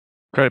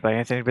Created by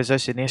Anthony Rizz,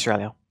 Sydney,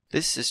 Australia.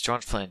 This is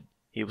John Flynn.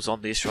 He was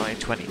on the Australian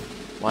 20.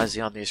 Why is he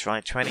on the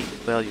Australian 20?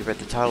 Well, you read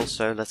the title,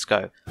 so let's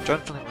go.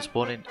 John Flynn was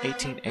born in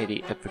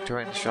 1880 at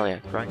Victorian,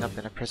 Australia, growing up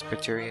in a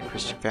Presbyterian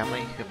Christian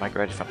family who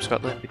migrated from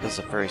Scotland because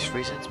of various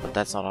reasons, but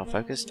that's not our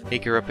focus. He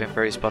grew up in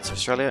various parts of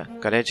Australia,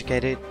 got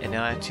educated, and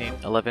in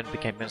 1911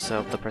 became minister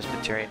of the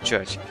Presbyterian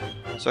Church.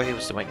 So he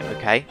was doing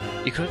okay.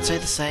 You couldn't say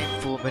the same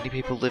for many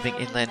people living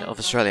inland of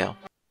Australia.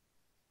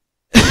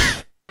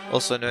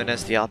 Also known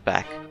as the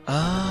Outback.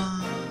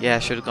 Yeah, I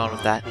should have gone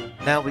with that.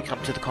 Now we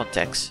come to the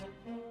context.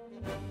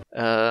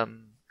 I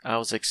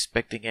was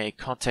expecting a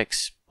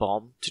context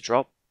bomb to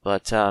drop,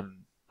 but oh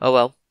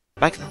well.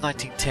 Back in the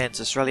 1910s,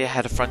 Australia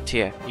had a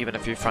frontier, even a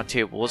few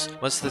frontier wars.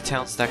 Most of the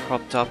towns that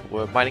cropped up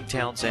were mining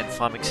towns and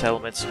farming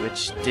settlements,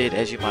 which did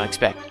as you might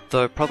expect.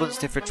 Though problems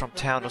differed from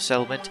town or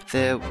settlement,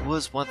 there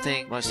was one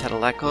thing most had a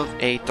lack of: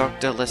 a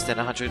doctor less than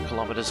 100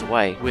 kilometers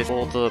away. With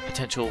all the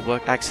potential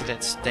work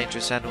accidents,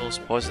 dangerous animals,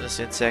 poisonous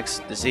insects,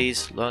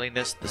 disease,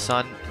 loneliness, the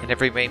sun, and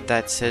every meme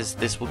that says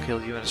this will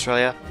kill you in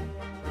Australia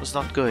was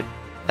not good.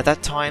 At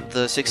that time,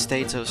 the 6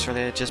 states of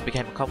Australia just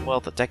became a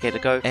Commonwealth a decade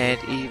ago, and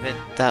even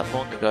that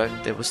long ago,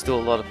 there was still a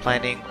lot of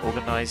planning,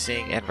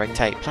 organising, and red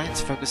tape.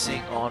 Plans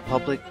focusing on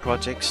public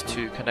projects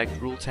to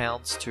connect rural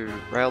towns to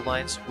rail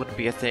lines wouldn't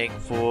be a thing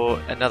for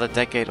another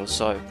decade or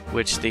so,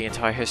 which the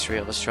entire history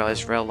of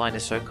Australia's rail line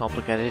is so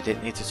complicated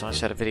it needs its own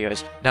set of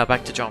videos. Now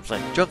back to John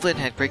Flynn. John Flynn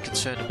had great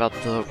concern about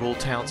the rural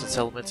towns and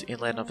settlements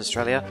inland of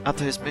Australia.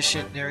 After his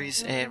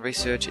missionaries and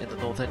research in the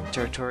Northern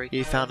Territory,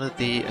 he founded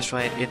the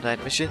Australian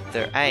Inland Mission.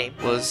 Their aim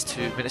was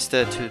to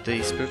minister to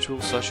the spiritual,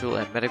 social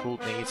and medical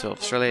needs of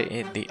Australia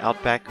in the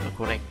outback,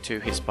 according to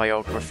his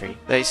biography.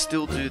 They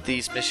still do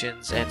these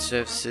missions and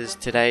services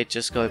today,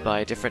 just go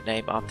by a different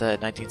name after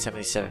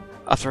 1977.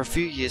 After a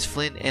few years,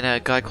 Flynn and a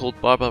guy called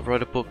Barber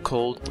wrote a book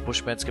called The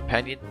Bushman's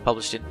Companion,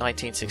 published in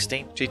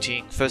 1916,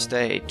 teaching first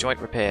aid, joint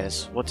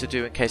repairs, what to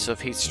do in case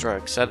of heat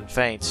stroke, sudden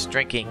faints,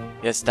 drinking.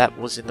 Yes, that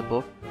was in the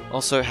book.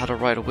 Also how to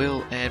write a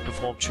will and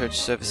perform church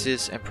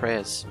services and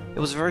prayers. It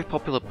was a very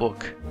popular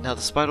book. Now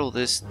despite all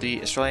this,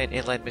 the Australian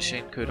Inland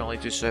Mission could only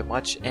do so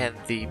much, and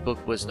the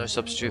book was no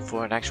substitute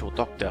for an actual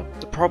doctor.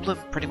 The problem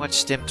pretty much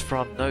stemmed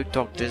from no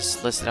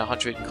doctors less than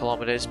 100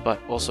 kilometers, but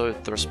also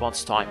the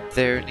response time.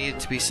 There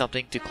needed to be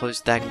something to close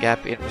that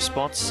gap in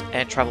response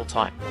and travel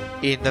time.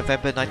 In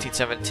November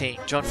 1917,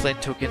 John Flynn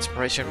took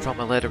inspiration from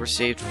a letter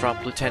received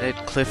from Lieutenant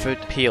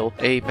Clifford Peel,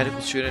 a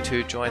medical student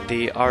who joined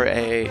the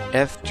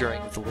RAF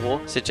during the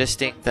war,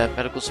 suggesting that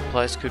medical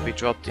supplies could be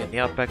dropped in the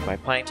outback by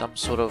plane, some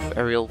sort of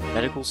aerial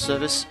medical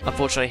service.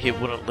 Unfortunately, he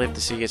wouldn't live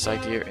to see his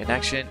idea in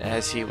action,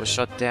 as he was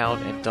shot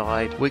down and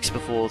died weeks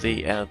before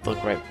the end of the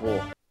Great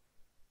War.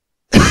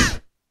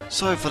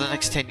 So for the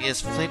next 10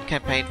 years, Flynn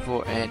campaigned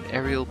for an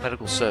aerial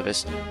medical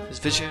service. His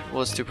vision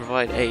was to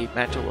provide a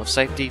mantle of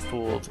safety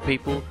for the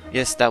people.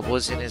 Yes, that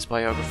was in his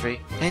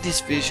biography. And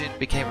his vision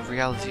became a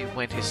reality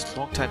when his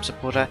longtime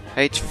supporter,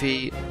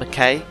 H.V.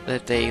 Mackay,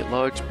 left a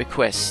large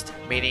bequest,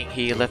 meaning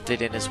he left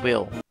it in his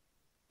will.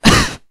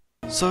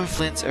 So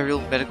Flynn's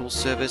aerial medical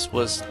service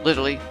was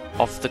literally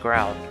off the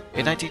ground.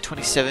 In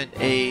 1927,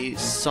 a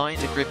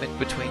signed agreement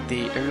between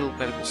the Aerial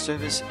Medical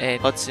Service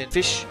and Hudson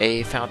Fish,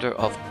 a founder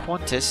of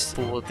Qantas,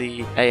 for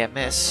the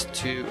AMS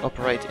to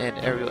operate an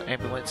aerial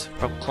ambulance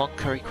from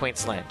Cloncurry,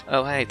 Queensland.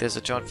 Oh hey, there's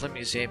a John Flynn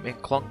Museum in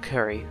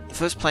Cloncurry. The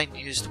first plane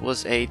used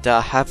was a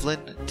de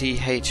Havilland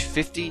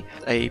DH-50,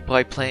 a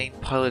biplane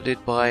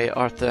piloted by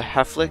Arthur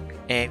Haflick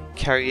and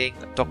carrying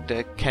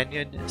Dr.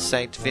 Kenyon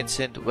St.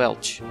 Vincent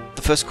Welch.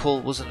 The first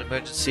call was an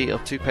emergency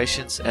of 2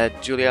 patients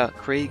at Julia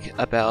Creek,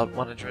 about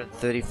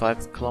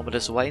 135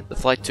 kilometers away. The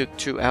flight took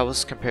 2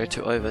 hours compared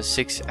to over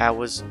 6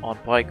 hours on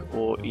bike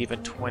or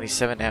even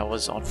 27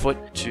 hours on foot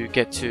to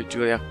get to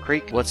Julia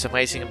Creek. What's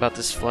amazing about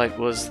this flight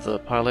was the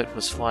pilot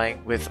was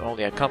flying with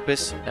only a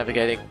compass,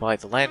 navigating by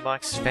the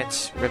landmarks,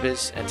 fence,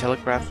 rivers and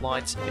telegraph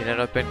lines in an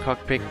open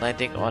cockpit,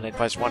 landing on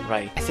advised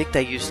runway. I think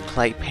they used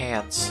clay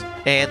pans.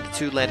 And the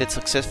 2 landed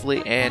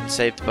successfully and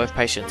saved both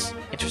patients.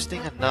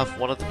 Interesting enough,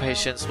 one of the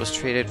patients was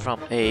treated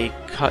from a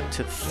cut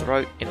to the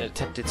throat in an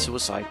attempted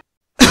suicide.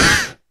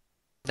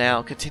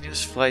 Now,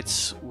 continuous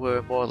flights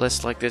were more or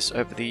less like this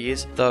over the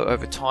years, though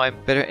over time,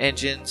 better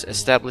engines,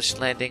 established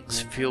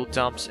landings, fuel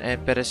dumps,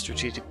 and better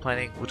strategic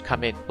planning would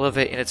come in. However,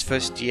 in its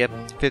first year,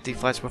 50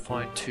 flights were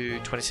flown to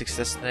 26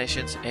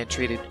 destinations and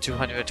treated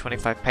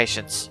 225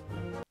 patients.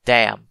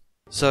 Damn.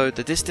 So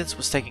the distance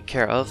was taken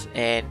care of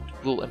and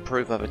will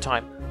improve over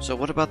time. So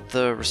what about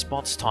the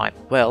response time?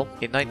 Well,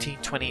 in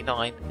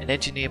 1929, an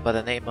engineer by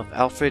the name of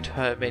Alfred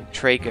Herman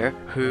Traeger,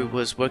 who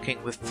was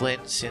working with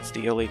Flynn since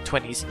the early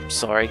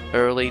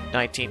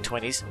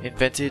 1920s,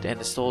 invented and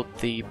installed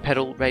the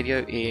pedal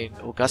radio in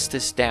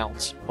Augustus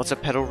Downs. What's a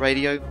pedal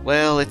radio?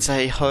 Well, it's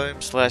a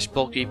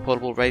home/bulky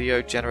portable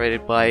radio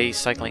generated by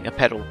cycling a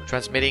pedal,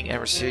 transmitting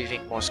and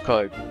receiving Morse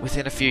code.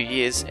 Within a few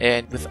years,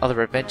 and with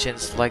other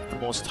inventions like the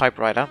Morse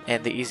typewriter and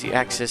and the easy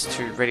access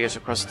to radios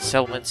across the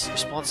settlements,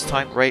 response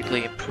time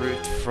greatly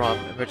improved from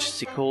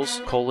emergency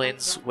calls,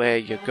 call-ins where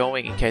you're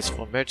going in case of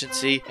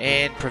emergency,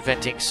 and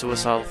preventing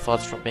suicidal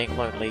thoughts from being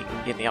lonely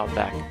in the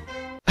outback.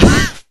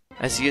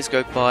 As years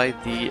go by,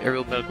 the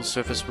aerial medical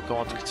service will go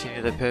on to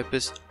continue their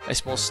purpose. A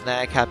small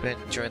snag happened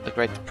during the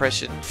Great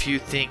Depression. Few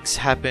things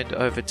happened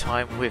over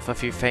time with a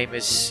few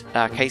famous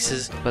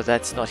cases, but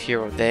that's not here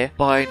or there.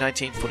 By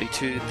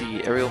 1942,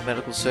 the aerial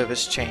medical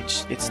service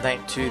changed its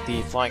name to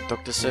the Flying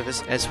Doctor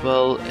Service, as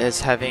well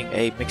as having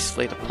a mixed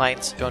fleet of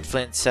planes. John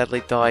Flynn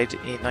sadly died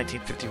in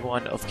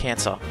 1951 of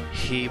cancer.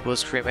 He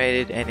was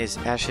cremated and his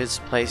ashes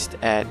placed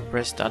at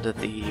rest under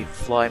the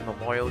Fly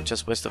Memorial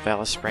just west of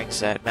Alice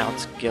Springs at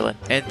Mount Gillen.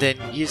 And then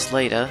years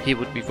later, he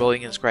would be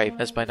rolling in his grave,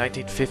 as by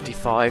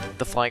 1955,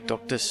 the Flying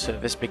Doctor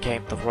Service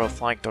became the Royal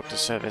Flying Doctor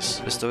Service,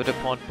 bestowed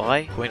upon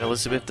by Queen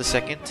Elizabeth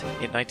II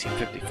in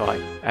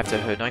 1955. After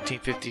her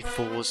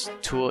 1954's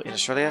tour in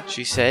Australia,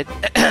 she said,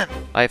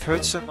 "I have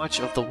heard so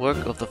much of the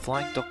work of the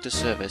Flying Doctor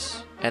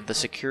Service, and the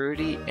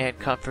security and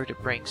comfort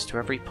it brings to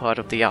every part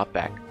of the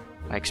outback.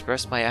 I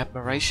express my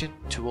admiration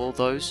to all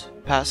those,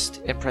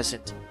 past and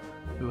present,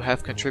 who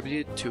have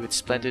contributed to its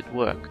splendid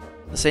work."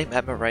 The same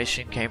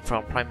admiration came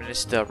from Prime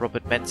Minister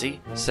Robert Menzies,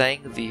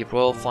 saying the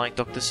Royal Flying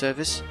Doctor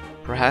Service,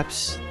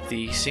 perhaps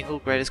the single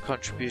greatest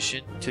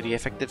contribution to the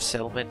effective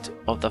settlement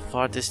of the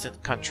far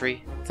distant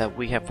country that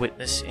we have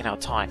witnessed in our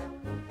time.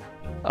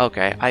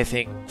 Okay, I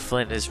think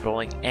Flynn is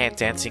rolling and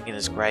dancing in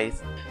his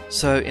grave.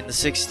 So in the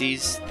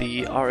 60s,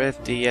 the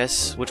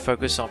RFDS would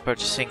focus on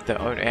purchasing their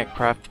own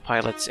aircraft,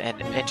 pilots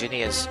and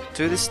engineers.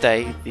 To this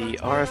day, the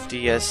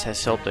RFDS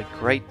has helped a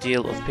great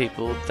deal of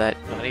people that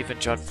not even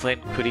John Flynn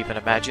could even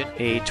imagine.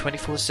 A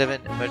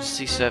 24/7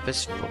 emergency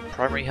service for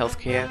primary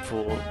healthcare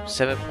for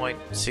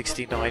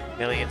 7.69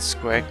 million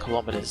square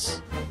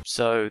kilometers.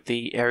 So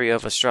the area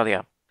of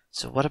Australia.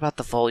 So what about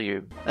the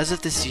volume? As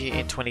of this year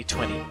in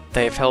 2020,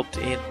 they have helped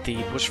in the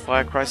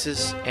bushfire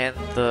crisis and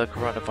the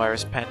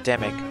coronavirus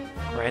pandemic.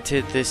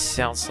 Granted, this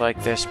sounds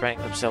like they're spreading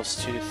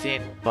themselves too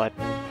thin, but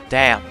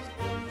damn.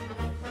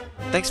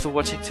 Thanks for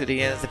watching to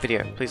the end of the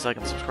video. Please like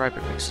and subscribe,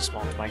 it brings a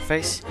smile to my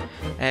face.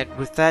 And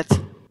with that,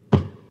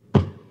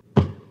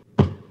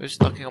 who's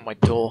knocking on my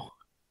door?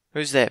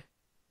 Who's there?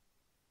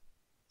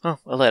 Oh,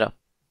 a letter.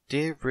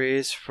 Dear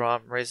Rizz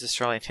from Rizz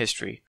Australian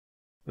History.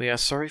 We are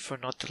sorry for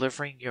not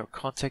delivering your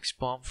context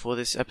bomb for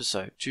this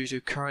episode. Due to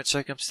current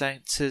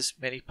circumstances,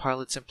 many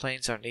pilots and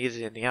planes are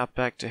needed in the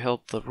outback to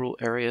help the rural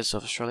areas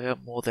of Australia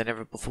more than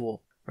ever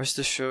before. Rest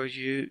assured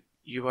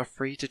you are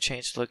free to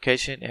change the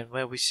location and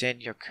where we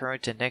send your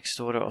current and next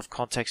order of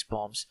context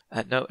bombs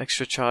at no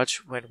extra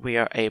charge when we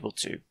are able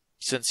to.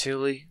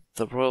 Sincerely,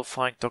 the Royal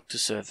Flying Doctor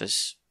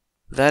Service.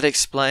 That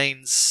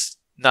explains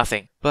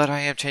nothing, but I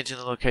am changing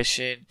the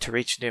location to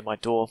reach near my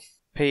door.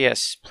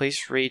 P.S.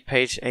 Please read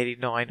page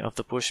 89 of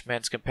the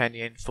Bushman's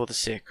Companion for the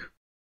Sick.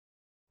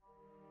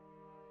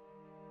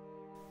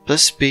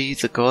 Blessed be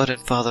the God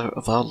and Father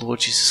of our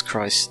Lord Jesus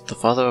Christ, the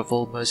Father of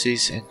all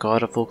mercies and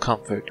God of all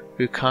comfort,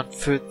 who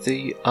comfort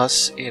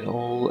us in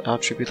all our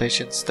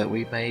tribulations, that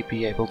we may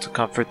be able to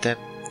comfort them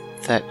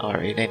that are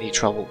in any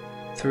trouble,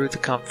 through the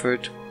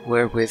comfort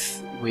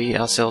wherewith we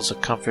ourselves are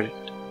comforted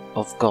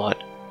of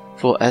God.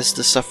 For as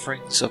the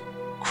sufferings of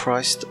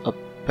Christ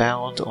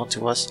abound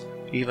unto us,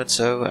 even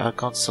so our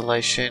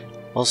consolation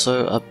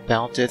also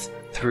aboundeth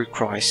through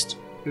Christ.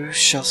 Who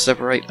shall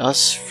separate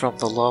us from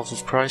the love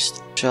of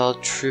Christ? Shall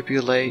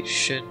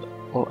tribulation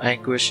or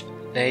anguish?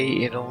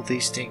 Nay, in all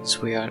these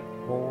things we are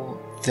more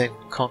than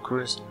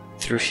conquerors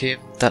through him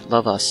that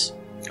loved us.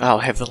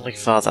 Our Heavenly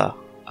Father,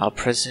 our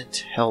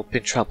present help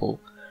in trouble,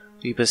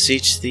 we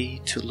beseech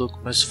thee to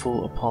look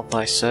merciful upon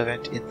thy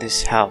servant in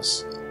this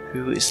house,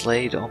 who is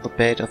laid on the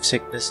bed of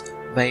sickness.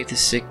 May this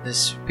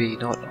sickness be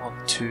not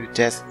unto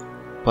death,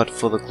 but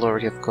for the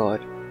glory of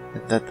God,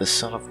 and that the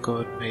Son of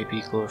God may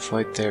be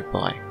glorified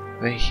thereby.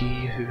 May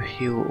he who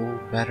healed all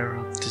manner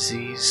of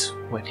disease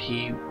when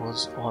he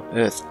was on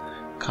earth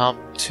come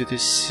to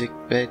this sick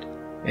bed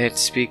and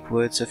speak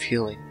words of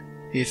healing,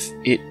 if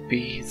it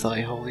be thy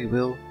holy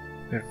will,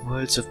 and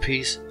words of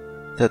peace,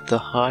 that the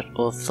heart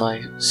of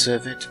thy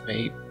servant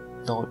may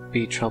not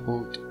be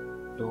troubled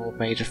nor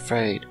made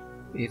afraid.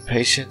 In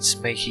patience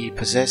may he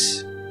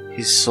possess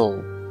his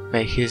soul.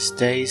 May his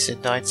days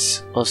and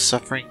nights of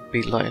suffering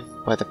be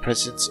lightened by the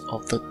presence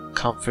of the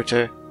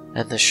Comforter,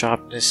 and the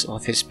sharpness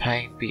of his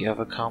pain be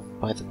overcome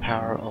by the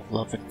power of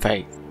love and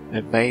faith.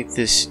 And may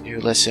this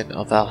new lesson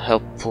of our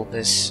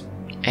helpfulness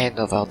and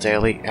of our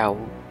daily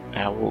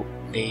our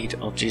need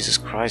of Jesus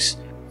Christ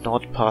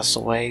not pass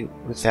away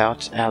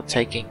without our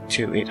taking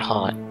to it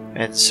heart,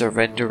 and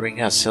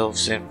surrendering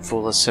ourselves in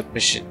fuller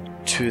submission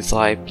to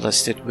thy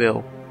blessed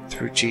will,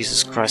 through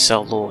Jesus Christ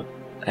our Lord.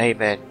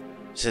 Amen.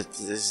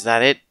 Is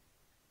that it?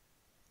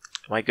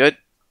 Am I good?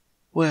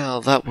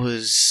 Well, that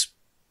was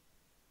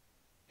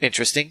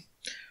interesting.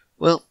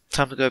 Well,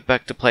 time to go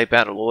back to play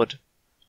Bannerlord.